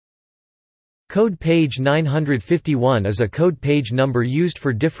Code page 951 is a code page number used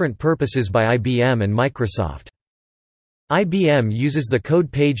for different purposes by IBM and Microsoft. IBM uses the code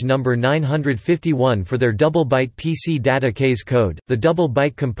page number 951 for their double-byte PC data case code, the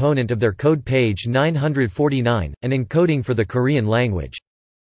double-byte component of their code page 949, and encoding for the Korean language.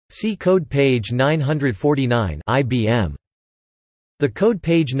 See code page 949 IBM. The code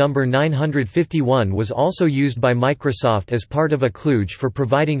page number 951 was also used by Microsoft as part of a kludge for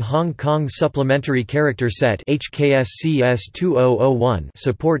providing Hong Kong Supplementary Character Set (HKSCS2001)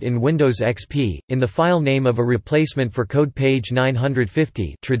 support in Windows XP, in the file name of a replacement for code page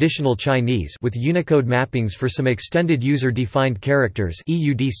 950 traditional Chinese with Unicode mappings for some extended user-defined characters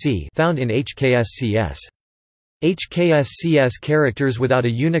 (EUDC) found in HKSCS. HKSCS characters without a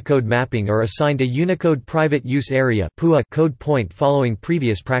Unicode mapping are assigned a Unicode Private Use Area code point following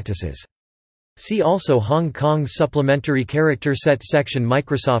previous practices. See also Hong Kong Supplementary Character Set section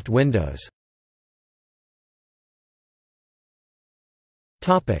Microsoft Windows.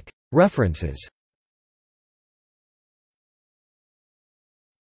 References